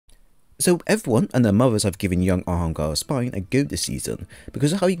So everyone and their mothers have given young Ahamkara Spine a go this season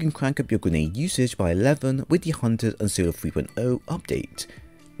because of how you can crank up your grenade usage by 11 with the Hunters and Solo 3.0 update.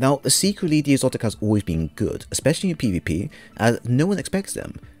 Now, secretly the exotic has always been good, especially in PvP, as no one expects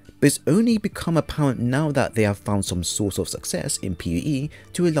them, but it's only become apparent now that they have found some source of success in PvE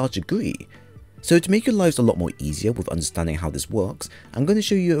to a large degree. So to make your lives a lot more easier with understanding how this works, I'm going to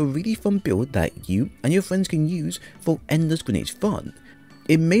show you a really fun build that you and your friends can use for endless grenade fun.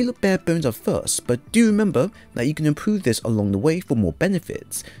 It may look bare bones at first, but do remember that you can improve this along the way for more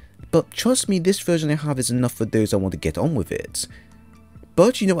benefits. But trust me, this version I have is enough for those that want to get on with it.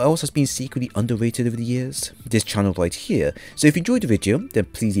 But you know what else has been secretly underrated over the years? This channel right here. So if you enjoyed the video, then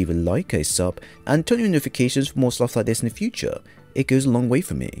please leave a like, a sub, and turn on notifications for more stuff like this in the future. It goes a long way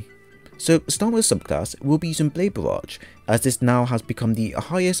for me. So starting with Subclass, we'll be using Blade Barrage, as this now has become the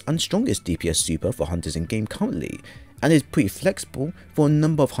highest and strongest DPS super for hunters in game currently, and is pretty flexible for a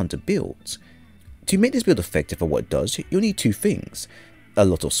number of hunter builds. To make this build effective for what it does, you'll need two things: a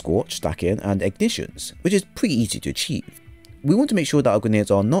lot of Scorch, stacking, and ignitions, which is pretty easy to achieve. We want to make sure that our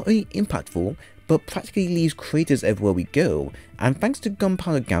grenades are not only impactful, but practically leaves craters everywhere we go, and thanks to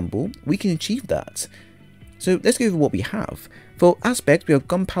Gunpowder Gamble, we can achieve that. So let's go over what we have. For aspects, we have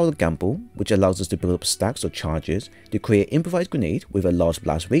Gunpowder Gamble, which allows us to build up stacks or charges to create an improvised grenade with a large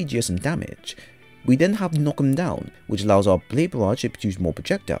blast radius and damage. We then have Knock 'em Down, which allows our Blade Barrage to produce more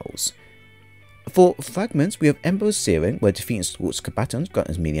projectiles. For Fragments, we have Ember of Searing, where defeating scorched combatants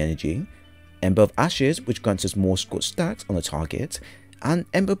grants us melee energy, Ember of Ashes, which grants us more scorched stacks on a target, and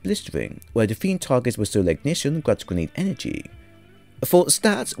Ember of Blistering, where defeating targets with Solar Ignition grants grenade energy. For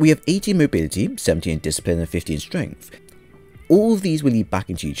stats, we have 18 mobility, 17 discipline, and 15 strength. All of these will lead back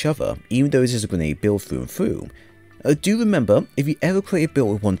into each other, even though this is a grenade build through and through. Do remember, if you ever create a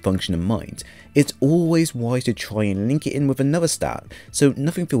build with one function in mind, it's always wise to try and link it in with another stat, so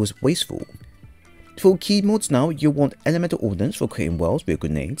nothing feels wasteful. For key mods now, you'll want Elemental Ordnance for creating wells via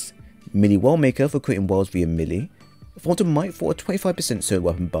grenades, Melee Wellmaker for creating wells via melee, Phantom Might for a 25% solo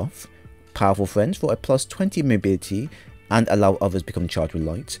weapon buff, Powerful Friends for a plus 20 mobility and allow others become charged with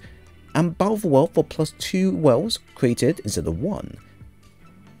light, and Battle for Well for plus 2 wells created instead of 1.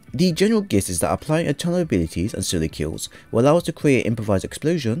 The general gist is that applying a ton of abilities and solo kills will allow us to create an improvised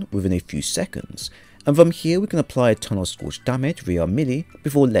explosion within a few seconds, and from here we can apply a ton of scorched damage via melee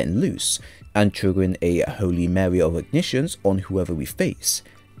before letting loose, and triggering a Holy Mary of ignitions on whoever we face.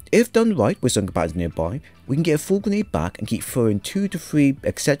 If done right with some combatants nearby, we can get a full grenade back and keep throwing 2 to 3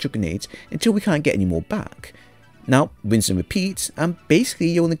 etc grenades until we can't get any more back. Now, rinse and repeat, and basically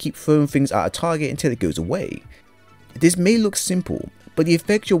you want to keep throwing things at a target until it goes away. This may look simple, but the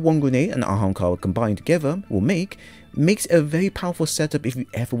effect your one grenade and Ahamkara combined together will makes it a very powerful setup if you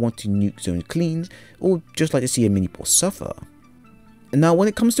ever want to nuke zones clean, or just like to see a mini boss suffer. Now when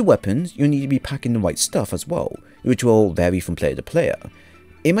it comes to weapons, you'll need to be packing the right stuff as well, which will vary from player to player.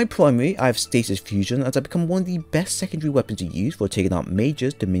 In my primary, I have Stasis Fusion as I become one of the best secondary weapons to use for taking out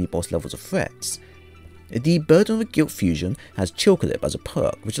majors to mini boss levels of threats. The Burden of the Guilt Fusion has Chill Clip as a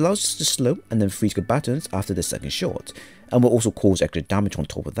perk, which allows us to slow and then freeze combatants after the second shot, and will also cause extra damage on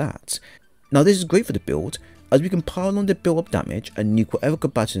top of that. Now this is great for the build, as we can pile on the build up damage and nuke whatever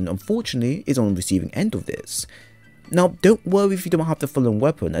combatant unfortunately is on the receiving end of this. Now don't worry if you don't have the full-on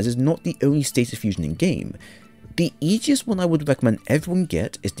weapon, as it's not the only Stasis Fusion in game. The easiest one I would recommend everyone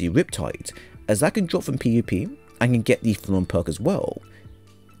get is the Riptide, as that can drop from PvP and can get the full-on perk as well.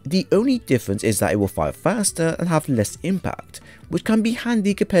 The only difference is that it will fire faster and have less impact, which can be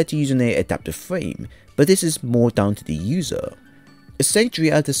handy compared to using an adaptive frame, but this is more down to the user. A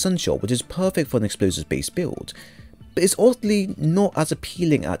Sanctuary adds a Sunshot, which is perfect for an explosives based build, but it's oddly not as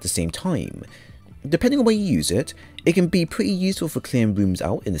appealing at the same time. Depending on where you use it, it can be pretty useful for clearing rooms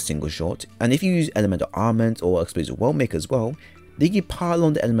out in a single shot, and if you use Elemental Armament or Explosive Wellmaker as well, then you can pile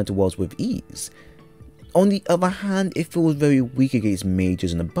on the Elemental Wells with ease. On the other hand, it feels very weak against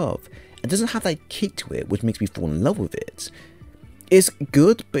mages and above, and doesn't have that kick to it which makes me fall in love with it. It's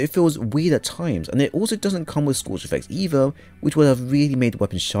good, but it feels weird at times, and it also doesn't come with scorch effects either, which would have really made the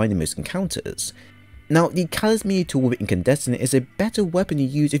weapon shine in most encounters. Now, the Callous Melee tool with Incandescent is a better weapon to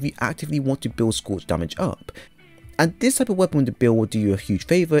use if you actively want to build scorch damage up, and this type of weapon with the build will do you a huge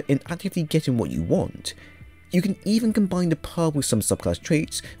favour in actively getting what you want. You can even combine the perk with some subclass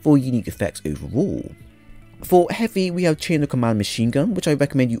traits for unique effects overall. For heavy, we have Chain of Command Machine Gun, which I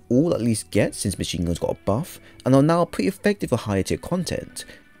recommend you all at least get since Machine Gun's got a buff, and are now pretty effective for higher tier content.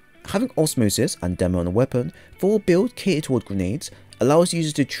 Having Osmosis and Demo on a weapon for a build catered toward grenades allows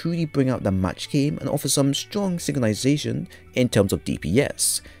users to truly bring out the match game and offer some strong synchronization in terms of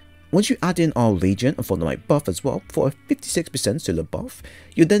DPS. Once you add in our Radiant and Thunderlight buff as well for a 56% solar buff,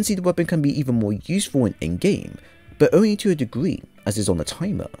 you'll then see the weapon can be even more useful in endgame, but only to a degree as it's on a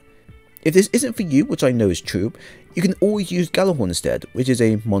timer. If this isn't for you, which I know is true, you can always use Gjallarhorn instead, which is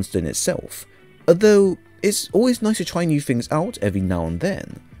a monster in itself, although it's always nice to try new things out every now and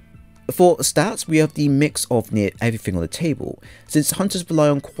then. For stats, we have the mix of near everything on the table, since hunters rely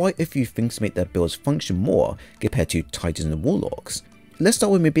on quite a few things to make their builds function more compared to Titans and Warlocks. Let's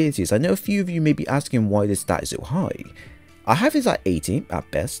start with mobilities. I know a few of you may be asking why this stat is so high. I have it at 80 at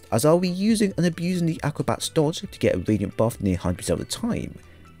best, as I'll be using and abusing the Acrobat's dodge to get a Radiant buff near 100% of the time.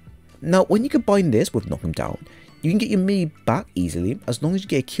 Now, when you combine this with Knock 'em Down, you can get your melee back easily as long as you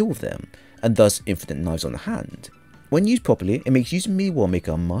get a kill with them, and thus infinite knives on the hand. When used properly, it makes using melee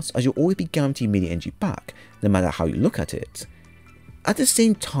Warmaker a must, as you'll always be guaranteed melee energy back, no matter how you look at it. At the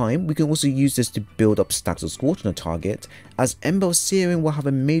same time, we can also use this to build up stacks of Scorch on a target, as Ember of Searing will have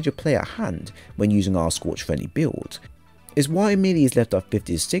a major play at hand when using our Scorch friendly build. It's why melee is left at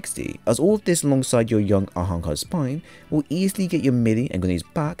 50 to 60, as all of this alongside your young Ahamkara spine will easily get your melee and grenades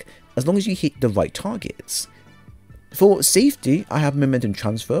back as long as you hit the right targets. For safety, I have Momentum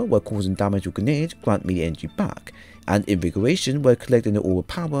Transfer, where causing damage with grenades grant melee energy back, and Invigoration, where collecting the Aura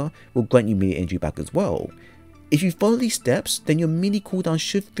Power will grant you melee energy back as well. If you follow these steps, then your melee cooldown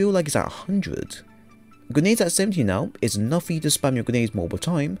should feel like it's at 100. Grenades at 70 now is enough for you to spam your grenades multiple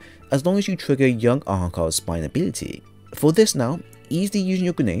times as long as you trigger young Ahamkara's spine ability. For this now, easily using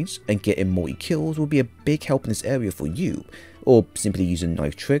your grenades and getting multi kills will be a big help in this area for you, or simply using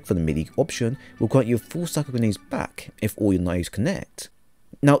Knife Trick for the melee option will grant you a full stack of grenades back if all your knives connect.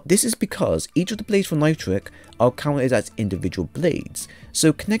 Now this is because each of the blades for Knife Trick are counted as individual blades,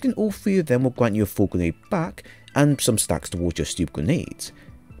 so connecting all three of them will grant you a full grenade back and some stacks towards your stupid grenades.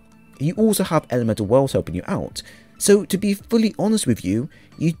 You also have Elemental Wells helping you out, so to be fully honest with you,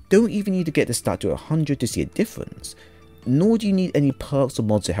 you don't even need to get the stat to 100 to see a difference, nor do you need any perks or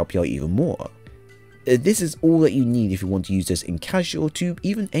mods to help you out even more. This is all that you need if you want to use this in casual to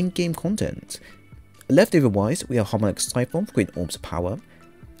even endgame content. Leftover wise, we have Harmonic Siphon for creating Orbs of Power,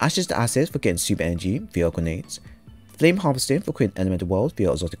 Ashes to Acid for getting super energy via grenades, Flame Harvesting for creating Elemental Wells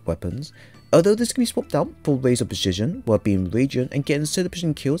via exotic weapons, although this can be swapped out for Rays of Precision while being Radiant and getting solar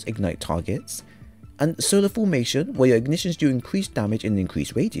precision kills ignite targets, and Solar Formation where your ignitions do increased damage in an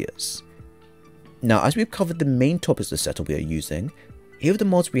increased radius. Now as we've covered the main topics of the setup we are using, here are the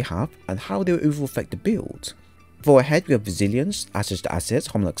mods we have and how they will overall affect the build. For our head we have Resilience, Ashes to Assets,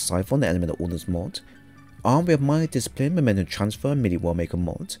 Harmonic Siphon, the Elemental Ordnance mod. Arm we have Minor Discipline, Momentum Transfer, Melee Warmaker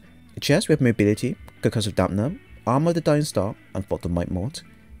mod. Chest we have Mobility, Concussive Dampener, Armor of the Dying Star, and Thought of Might mod.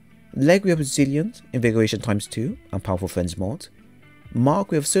 Leg we have Resilience, Invigoration ×2, and Powerful Friends mod.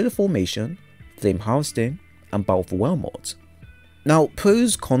 Mark we have Solar Formation, Flame Harvesting, and Powerful Well mod. Now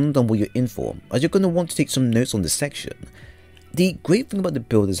pros, cons, and what you're in for, as you're going to want to take some notes on this section. The great thing about the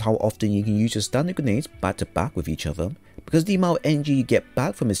build is how often you can use your standard grenades back to back with each other, because the amount of energy you get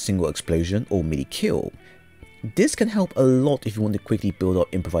back from a single explosion or melee kill. This can help a lot if you want to quickly build up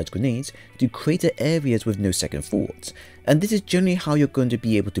improvised grenades to crater areas with no second thoughts, and this is generally how you're going to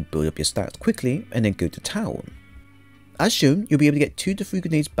be able to build up your stacks quickly and then go to town. As shown, you'll be able to get 2 to 3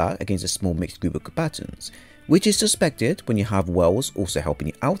 grenades back against a small mixed group of combatants, which is suspected when you have wells also helping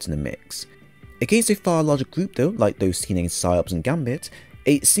you out in the mix. Against a far larger group though, like those seen in Psyops and Gambit,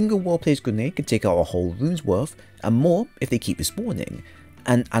 a single well-placed grenade can take out a whole room's worth and more if they keep respawning,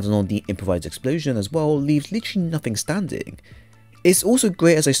 and adding on the improvised explosion as well leaves literally nothing standing. It's also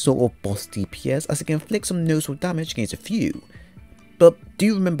great as a sort of boss DPS as it can inflict some noticeable damage against a few. But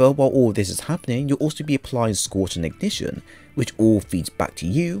do remember, while all of this is happening, you'll also be applying Scorch and Ignition, which all feeds back to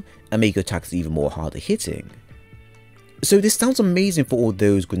you and make your attacks even more harder hitting. So this sounds amazing for all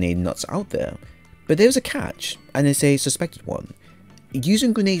those grenade nuts out there, but there's a catch, and it's a suspected one.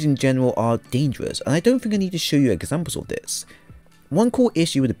 Using grenades in general are dangerous, and I don't think I need to show you examples of this. One core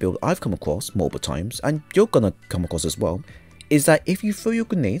issue with the build I've come across multiple times, and you're gonna come across as well, is that if you throw your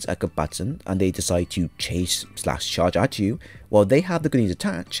grenades at a combatant and they decide to chase/charge at you while they have the grenades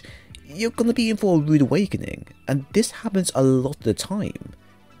attached, you're gonna be in for a rude awakening, and this happens a lot of the time.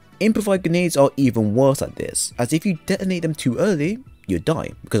 Improvised grenades are even worse at this, as if you detonate them too early, you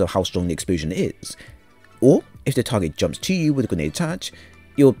die because of how strong the explosion is. Or, if the target jumps to you with a grenade attached,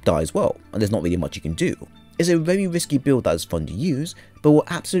 you'll die as well, and there's not really much you can do. It's a very risky build that is fun to use, but will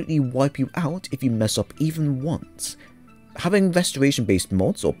absolutely wipe you out if you mess up even once. Having restoration based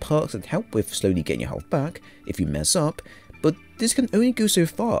mods or perks that help with slowly getting your health back if you mess up, but this can only go so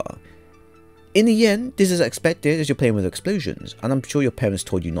far. In the end, this is expected as you're playing with explosions, and I'm sure your parents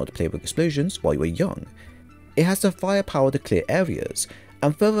told you not to play with explosions while you were young. It has the firepower to clear areas,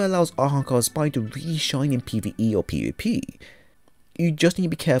 and further allows Ahamkara's spine to really shine in PvE or PvP. You just need to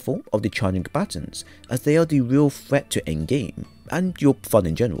be careful of the charging patterns, as they are the real threat to endgame, and your fun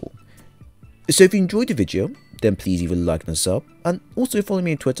in general. So if you enjoyed the video, then please either like and sub, and also follow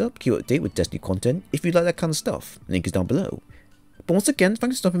me on Twitter to keep up to date with Destiny content if you like that kind of stuff, link is down below. But once again,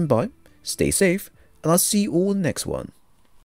 thanks for stopping by, stay safe, and I'll see you all in the next one.